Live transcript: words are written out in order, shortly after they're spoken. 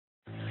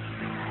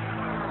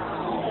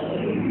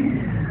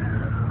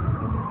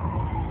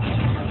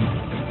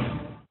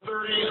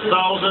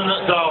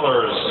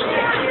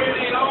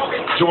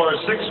to our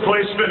sixth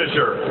place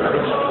finisher,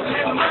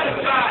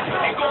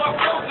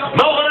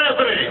 Melvin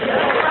Anthony.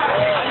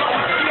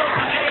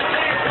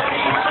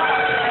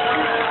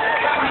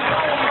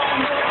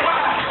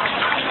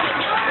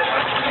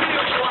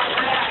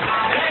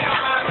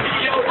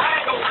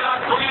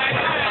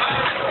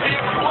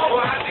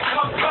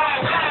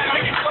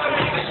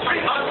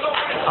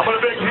 How about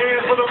a big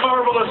hand for the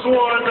marvelous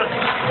one,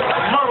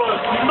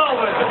 marvelous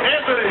Melvin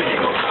Anthony.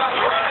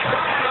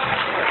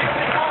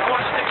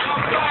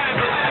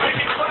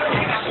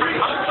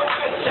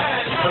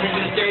 Coming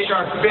to the stage,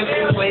 our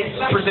fifth place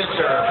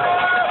presenter,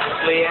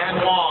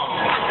 Leanne Wong.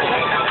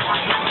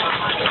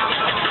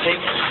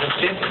 Takes the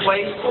fifth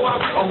place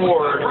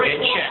award in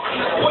check.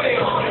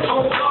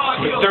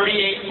 With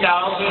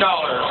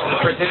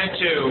 $38,000 presented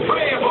to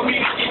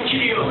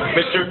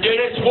Mr.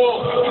 Dennis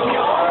Wolf.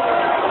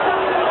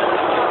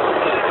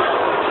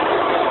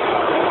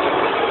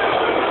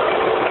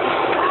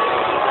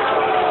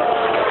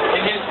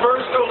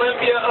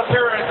 Olympia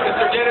appearance,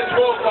 Mr. Dennis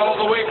Wolf, all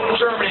the way from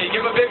Germany.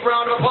 Give a big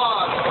round of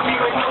applause.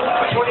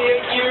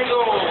 28 years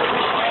old.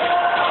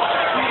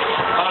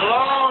 A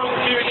long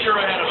future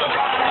ahead of him.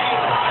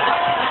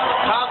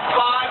 Top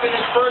 5 in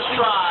his first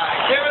try.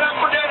 Give it up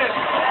for Dennis.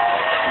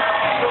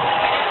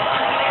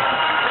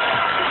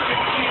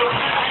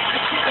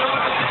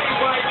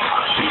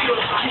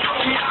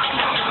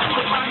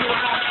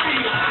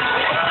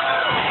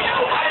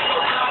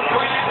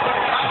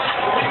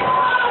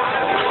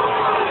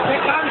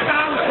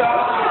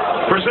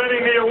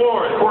 Presenting the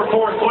award for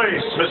fourth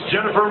place, Miss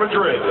Jennifer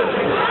Madrid.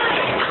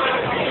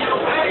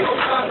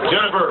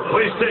 Jennifer,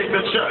 please take the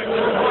check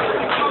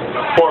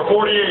for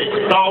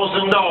 $48,000.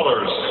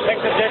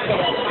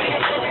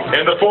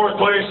 And the fourth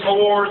place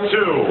award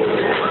to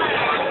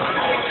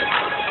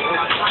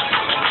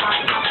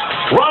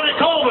Ronnie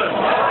Coleman.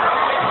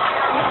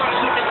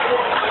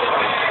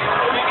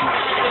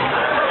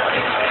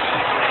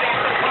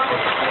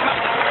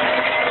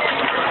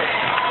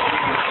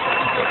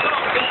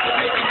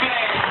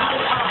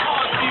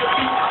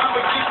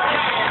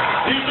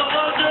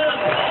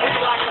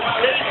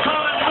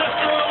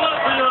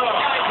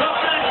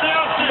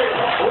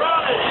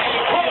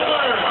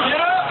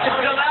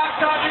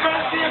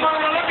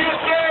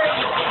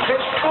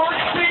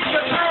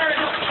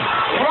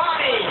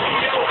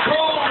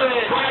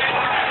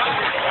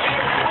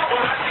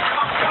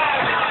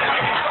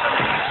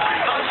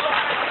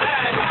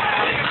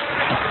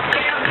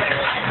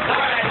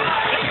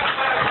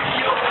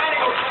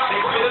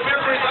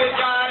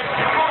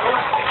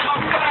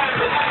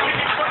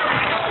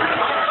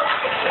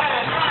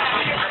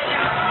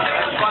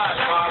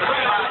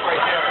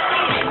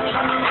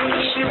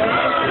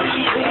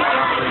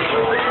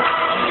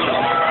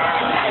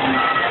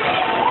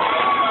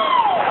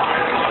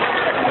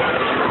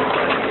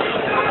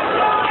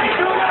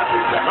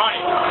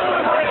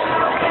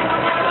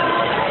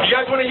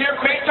 Want to hear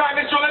big time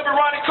Mr. Olympia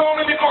Ronnie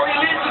Coleman before he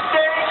leaves the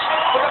stage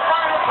for the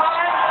final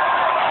time?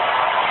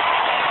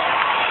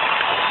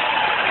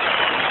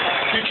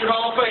 Future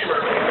Hall of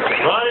Famer.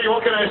 Ronnie,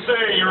 what can I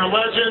say? You're a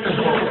legend.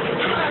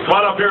 Come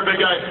on up here, big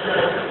guy.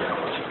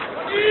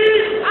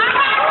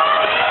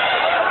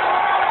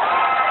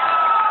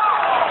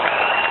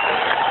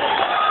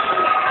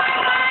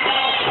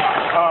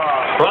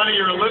 Ronnie,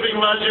 you're a living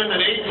legend, an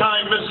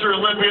 8-time Mr.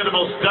 Olympia, the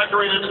most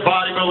decorated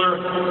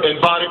bodybuilder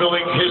in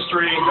bodybuilding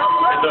history,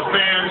 and the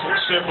fans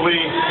simply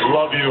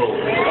love you.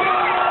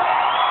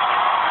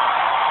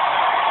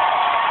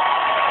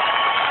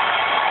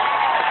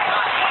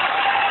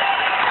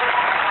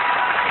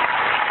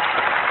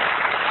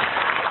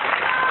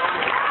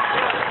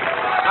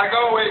 Like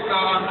always,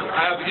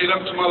 I have to get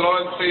up to my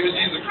Lord and Savior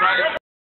Jesus Christ.